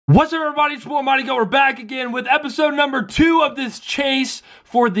What's up, everybody? It's your boy Mighty Go. We're back again with episode number 2 of this chase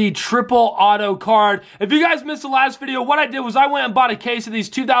for the triple auto card. If you guys missed the last video, what I did was I went and bought a case of these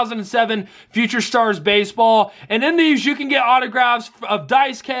 2007 Future Stars Baseball. And in these, you can get autographs of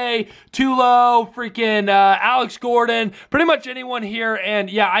Dice K, Tulo, freaking Alex Gordon, pretty much anyone here. And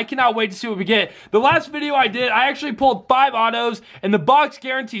yeah, I cannot wait to see what we get. The last video I did, I actually pulled 5 autos, and the box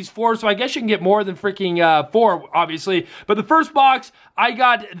guarantees 4, so I guess you can get more than freaking 4, obviously. But the first box, I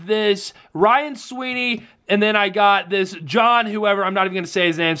got this Ryan Sweeney, and then I got this John, whoever, I'm not even going to say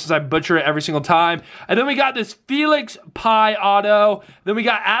his name since I butcher it every single time. And then we got this Felix Pie auto. Then we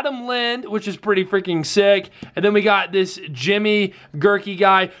got Adam Lind, which is pretty freaking sick. And then we got this Jimmy Gerke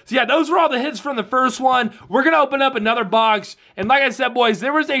guy. So yeah, those were all the hits from the first one. We're going to open up another box. And like I said, boys,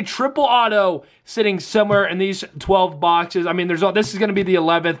 there was a triple auto sitting somewhere in these 12 boxes. I mean, this is going to be the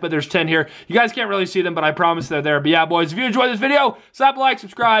 11th, but there's 10 here. You guys can't really see them, but I promise they're there. But yeah, boys, if you enjoyed this video, slap a like,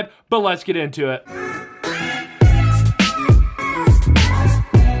 subscribe, but let's get into it.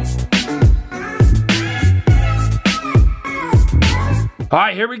 All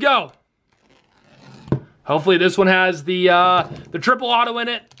right, here we go. Hopefully this one has the triple auto in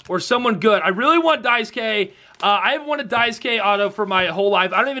it or someone good. I really want Dice K. I haven't wanted Dice K auto for my whole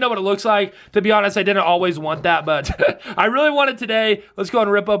life. I don't even know what it looks like. To be honest, I didn't always want that, but I really want it today. Let's go ahead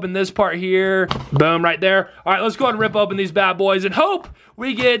and rip open this part here. Boom, right there. All right, let's go ahead and rip open these bad boys and hope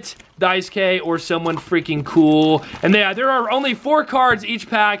we get Dice K or someone freaking cool. And yeah, there are only 4 cards each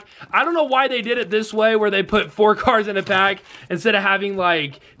pack. I don't know why they did it this way, where they put 4 cards in a pack instead of having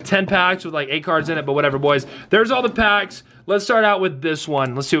like 10 packs with like 8 cards in it, but whatever, boys. There's all the packs. Let's start out with this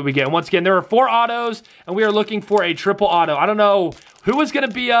one. Let's see what we get. And once again, there are 4 autos, and we are looking for a triple auto. I don't know who it's going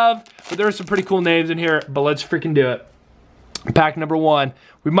to be of, but there are some pretty cool names in here, but let's freaking do it. Pack number 1.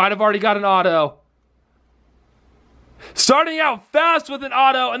 We might have already got an auto. Starting out fast with an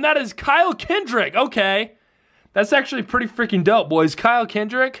auto, and that is Kyle Kendrick. Okay. That's actually pretty freaking dope, boys. Kyle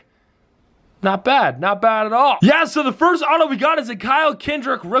Kendrick. Not bad. Not bad at all. Yeah, so the first auto we got is a Kyle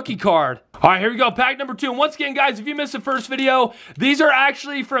Kendrick rookie card. All right, here we go. Pack number 2. And once again, guys, if you missed the first video, these are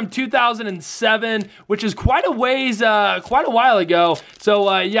actually from 2007, which is quite a ways, quite a while ago.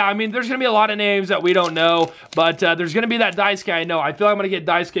 So, yeah, I mean, there's going to be a lot of names that we don't know, but there's going to be that Dice K I know. I feel like I'm going to get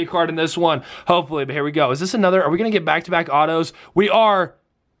Dice K card in this one, hopefully, but here we go. Is this another? Are we going to get back-to-back autos? We are.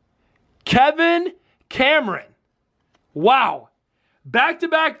 Kevin Cameron. Wow.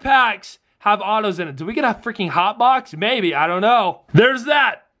 Back-to-back packs have autos in it. Do we get a freaking hot box? Maybe. I don't know. There's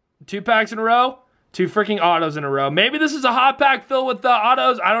that. 2 packs in a row. 2 freaking autos in a row. Maybe this is a hot pack filled with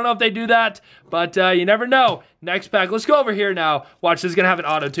autos. I don't know if they do that, but you never know. Next pack. Let's go over here now. Watch, this is going to have an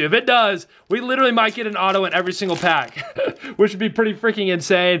auto too. If it does, we literally might get an auto in every single pack, which would be pretty freaking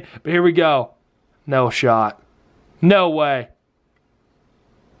insane. But here we go. No shot. No way.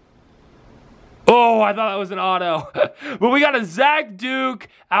 Oh, I thought that was an auto. But we got a Zach Duke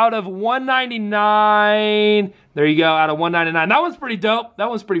out of 199. There you go, out of 199. That one's pretty dope. That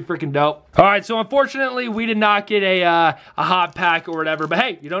one's pretty freaking dope. All right, so unfortunately, we did not get a hot pack or whatever. But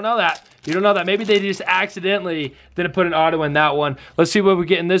hey, you don't know that. You don't know that. Maybe they just accidentally didn't put an auto in that one. Let's see what we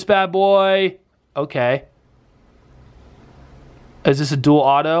get in this bad boy. Okay. Is this a dual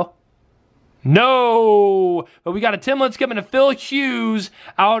auto? No, but we got a Tim Lincecum and a Phil Hughes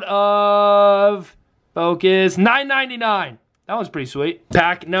out of focus, $9.99. That one's pretty sweet.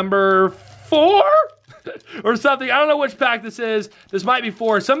 Pack number 4 or something. I don't know which pack this is. This might be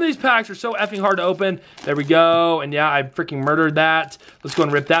 4. Some of these packs are so effing hard to open. There we go. And yeah, I freaking murdered that. Let's go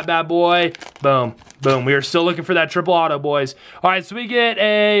and rip that bad boy. Boom, boom. We are still looking for that triple auto, boys. All right, so we get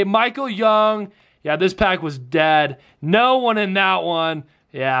a Michael Young. Yeah, this pack was dead. No one in that one.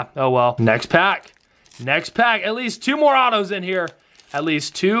 Yeah, oh well. Next pack. Next pack. At least 2 more autos in here. At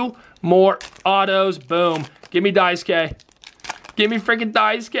least 2 more autos. Boom. Give me Dice K. Give me freaking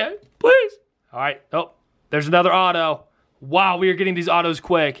Dice K, please. All right. Oh, there's another auto. Wow, we are getting these autos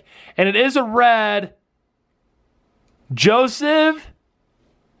quick. And it is a red Joseph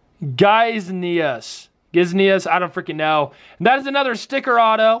Giznius. I don't freaking know. And that is another sticker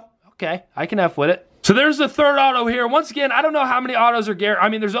auto. Okay, I can F with it. So there's the 3rd auto here. Once again, I don't know how many autos are guaranteed. I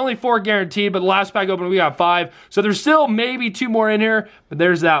mean, there's only 4 guaranteed, but the last pack open, we got 5. So there's still maybe 2 more in here, but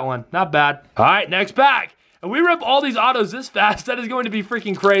there's that one. Not bad. All right, next pack. And we rip all these autos this fast. That is going to be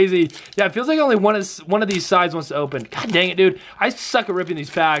freaking crazy. Yeah, it feels like only one of these sides wants to open. God dang it, dude. I suck at ripping these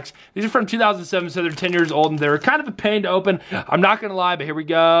packs. These are from 2007, so they're 10 years old, and they're kind of a pain to open. I'm not going to lie, but here we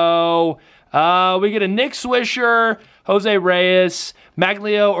go. We get a Nick Swisher, Jose Reyes,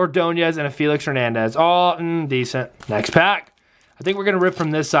 Maglio Ordonez, and a Felix Hernandez. All decent. Next pack. I think we're going to rip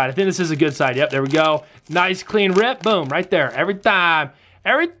from this side. I think this is a good side. Yep, there we go. Nice, clean rip. Boom, right there. Every time.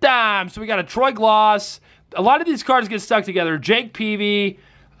 every time. So we got a Troy Gloss. A lot of these cards get stuck together. Jake Peavy,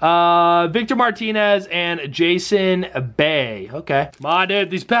 Victor Martinez, and Jason Bay. Okay. Come on, dude.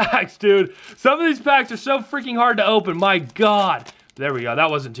 These packs, dude. Some of these packs are so freaking hard to open. My God. There we go. That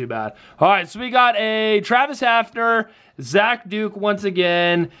wasn't too bad. All right, so we got a Travis Hafner, Zach Duke once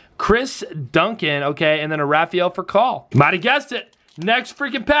again, Chris Duncan, okay, and then a Raphael for call. Might have guessed it. Next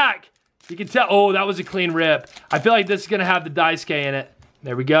freaking pack. You can tell. Oh, that was a clean rip. I feel like this is going to have the Dice K in it.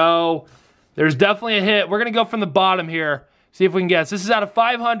 There we go. There's definitely a hit. We're going to go from the bottom here. See if we can guess. This is out of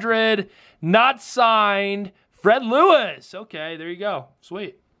 500. Not signed. Fred Lewis. Okay, there you go.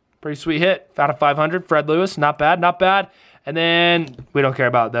 Sweet. Pretty sweet hit. Out of 500. Fred Lewis. Not bad. Not bad. And then we don't care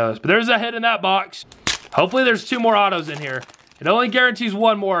about those. But there's a hit in that box. Hopefully there's 2 more autos in here. It only guarantees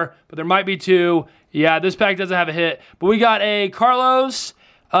 1 more, but there might be 2. Yeah, this pack doesn't have a hit. But we got a Carlos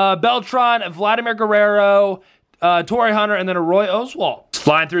Beltran, Vladimir Guerrero, Torrey Hunter, and then a Roy Oswalt. Just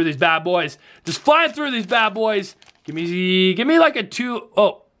flying through these bad boys. Just flying through these bad boys. Give me like a 2.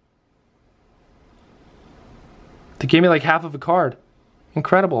 Oh. They gave me like half of a card.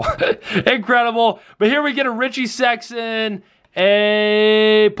 Incredible. Incredible. But here we get a Richie Sexton,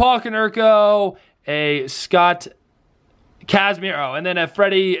 a Paul Konerko, a Scott Casimiro, and then a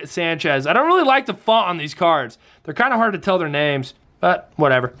Freddie Sanchez. I don't really like the font on these cards. They're kind of hard to tell their names, but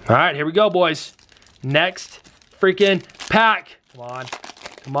whatever. All right, here we go, boys. Next freaking pack. Come on.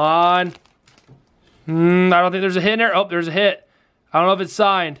 Come on. I don't think there's a hit in there. Oh, there's a hit. I don't know if it's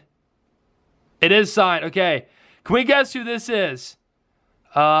signed. It is signed. Okay. Can we guess who this is?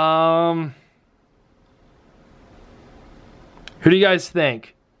 Who do you guys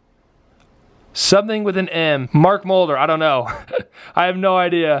think? Something with an M. Mark Mulder. I don't know. I have no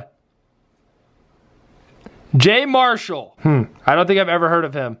idea. Jay Marshall. I don't think I've ever heard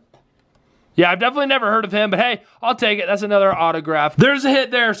of him. Yeah, I've definitely never heard of him, but hey, I'll take it. That's another autograph. There's a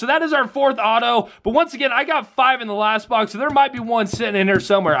hit there. So that is our 4th auto. But once again, I got 5 in the last box, so there might be 1 sitting in here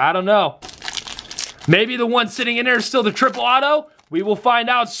somewhere. I don't know. Maybe the one sitting in there is still the triple auto. We will find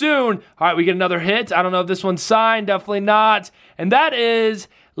out soon. All right, we get another hit. I don't know if this one's signed. Definitely not. And that is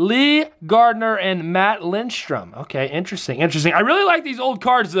Lee Gardner and Matt Lindstrom. Okay, interesting, interesting. I really like these old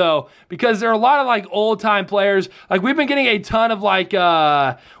cards, though, because there are a lot of, like, old-time players. Like, we've been getting a ton of, like,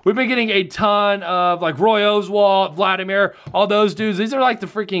 Roy Oswalt, Vladimir, all those dudes. These are, like, the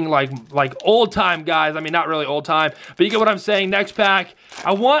freaking, like old-time guys. I mean, not really old-time, but you get what I'm saying. Next pack.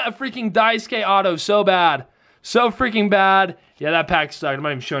 I want a freaking Dice K auto so bad. So freaking bad. Yeah, that pack sucked. I'm not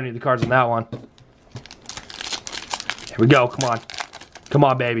even showing you the cards on that one. Here we go. Come on. Come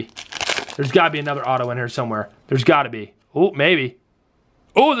on, baby. There's got to be another auto in here somewhere. There's got to be. Oh, maybe.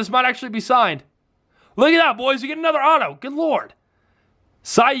 Oh, this might actually be signed. Look at that, boys. We get another auto. Good Lord.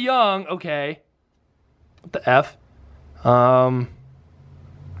 Cy Young. Okay. What the F? Do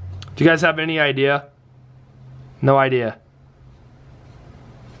you guys have any idea? No idea.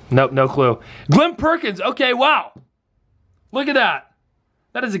 Nope, no clue. Glenn Perkins. Okay, wow. Look at that.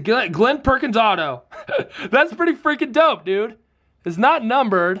 That is a Glenn Perkins auto. That's pretty freaking dope, dude. It's not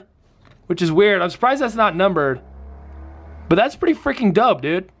numbered, which is weird. I'm surprised that's not numbered. But that's pretty freaking dope,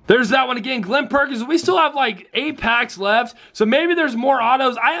 dude. There's that one again. Glenn Perkins. We still have like 8 packs left. So maybe there's more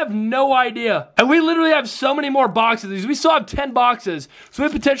autos. I have no idea. And we literally have so many more boxes of these. We still have 10 boxes. So we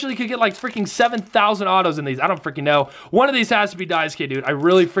potentially could get like freaking 7,000 autos in these. I don't freaking know. One of these has to be Dice K, dude. I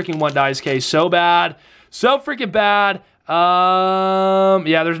really freaking want Dice K so bad. So freaking bad.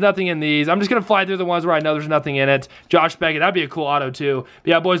 Yeah, there's nothing in these. I'm just going to fly through the ones where I know there's nothing in it. Josh Beckett, that'd be a cool auto too. But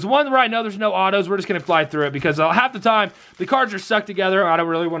yeah, boys, the one where I know there's no autos, we're just going to fly through it because half the time the cards are stuck together. I don't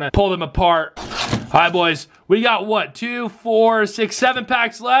really want to pull them apart. All right, boys, we got what? 2, 4, 6, 7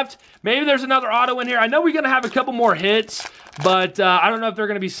 packs left. Maybe there's another auto in here. I know we're going to have a couple more hits, but I don't know if they're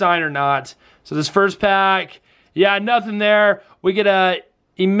going to be signed or not. So this first pack, yeah, nothing there. We get a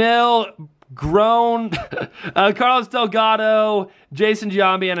Emil Grown, Carlos Delgado, Jason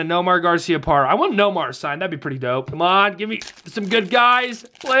Giambi, and a Nomar Garcia Parra. I want Nomar signed. That'd be pretty dope. Come on, give me some good guys,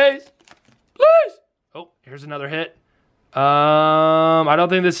 please. Please. Oh, here's another hit. I don't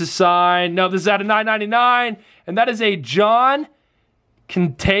think this is signed. No, this is out of $9.99, and that is a John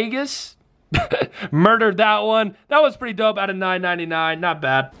Contagious. Murdered that one. That was pretty dope out of $9.99. Not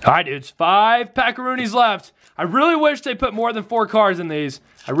bad. All right, dudes. 5 packaroonies left. I really wish they put more than 4 cards in these.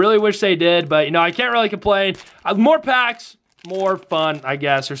 I really wish they did, but, you know, I can't really complain. More packs, more fun, I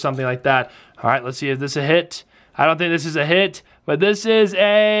guess, or something like that. All right, let's see. Is this a hit? I don't think this is a hit, but this is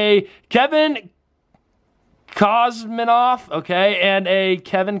a Kevin Kosminoff, okay, and a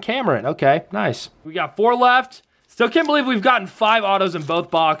Kevin Cameron. Okay, nice. We got 4 left. Still can't believe we've gotten 5 autos in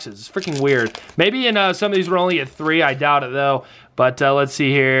both boxes. It's freaking weird. Maybe in some of these we're only at 3. I doubt it, though. But let's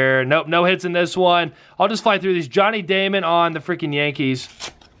see here. Nope, no hits in this one. I'll just fly through these. Johnny Damon on the freaking Yankees.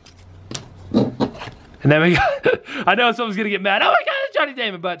 And then we got... I know someone's going to get mad. Oh, my God, it's Johnny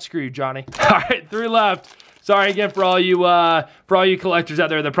Damon. But screw you, Johnny. All right, 3 left. Sorry again for all you collectors out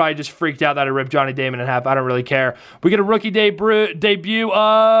there that probably just freaked out that I ripped Johnny Damon in half. I don't really care. We get a rookie debut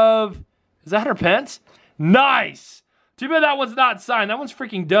of... Is that Hunter Pence? Nice! Too bad that one's not signed. That one's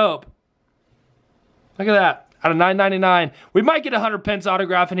freaking dope. Look at that. Out of $9.99. We might get a Hunter Pence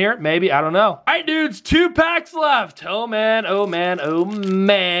autograph in here. Maybe. I don't know. All right, dudes. 2 packs left. Oh, man. Oh, man. Oh,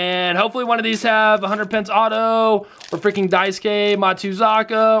 man. Hopefully one of these have a Hunter Pence auto or freaking Daisuke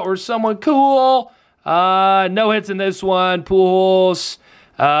Matsuzaka or someone cool. No hits in this one. Pujols,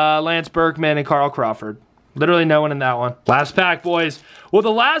 Lance Berkman, and Carl Crawford. Literally no one in that one. Last pack, boys. Will the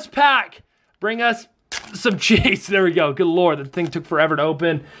last pack bring us some cheese? There we go. Good Lord. The thing took forever to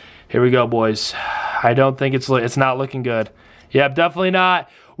open. Here we go, boys. I don't think it's not looking good. Yep, definitely not.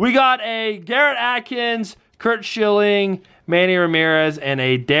 We got a Garrett Atkins, Kurt Schilling, Manny Ramirez, and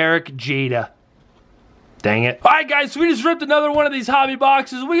a Derek Jeter. Dang it. All right, guys, so we just ripped another one of these hobby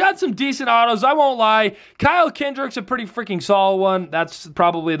boxes. We got some decent autos, I won't lie. Kyle Kendrick's a pretty freaking solid one. That's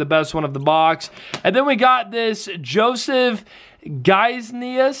probably the best one of the box. And then we got this Joseph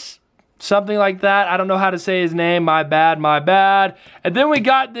Geisnius, something like that. I don't know how to say his name. My bad, my bad. And then we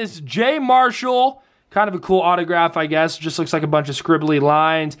got this Jay Marshall. Kind of a cool autograph, I guess. Just looks like a bunch of scribbly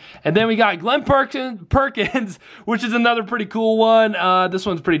lines. And then we got Glenn Perkins, which is another pretty cool one. This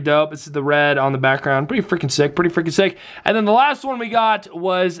one's pretty dope. This is the red on the background. Pretty freaking sick. Pretty freaking sick. And then the last one we got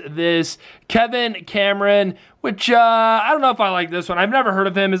was this Kevin Cameron, which I don't know if I like this one. I've never heard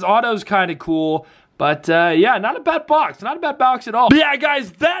of him. His auto's kind of cool. But, yeah, not a bad box. Not a bad box at all. But, yeah,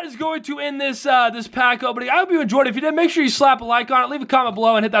 guys, that is going to end this this pack opening. I hope you enjoyed it. If you did, make sure you slap a like on it. Leave a comment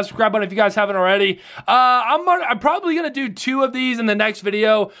below and hit that subscribe button if you guys haven't already. I'm probably going to do 2 of these in the next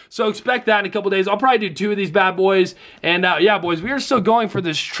video, so expect that in a couple days. I'll probably do 2 of these bad boys. And, yeah, boys, we are still going for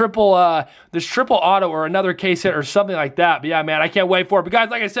this triple auto or another case hit or something like that. But, yeah, man, I can't wait for it. But,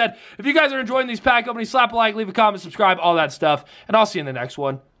 guys, like I said, if you guys are enjoying these pack openings, slap a like, leave a comment, subscribe, all that stuff. And I'll see you in the next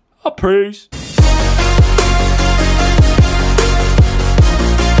one. Peace.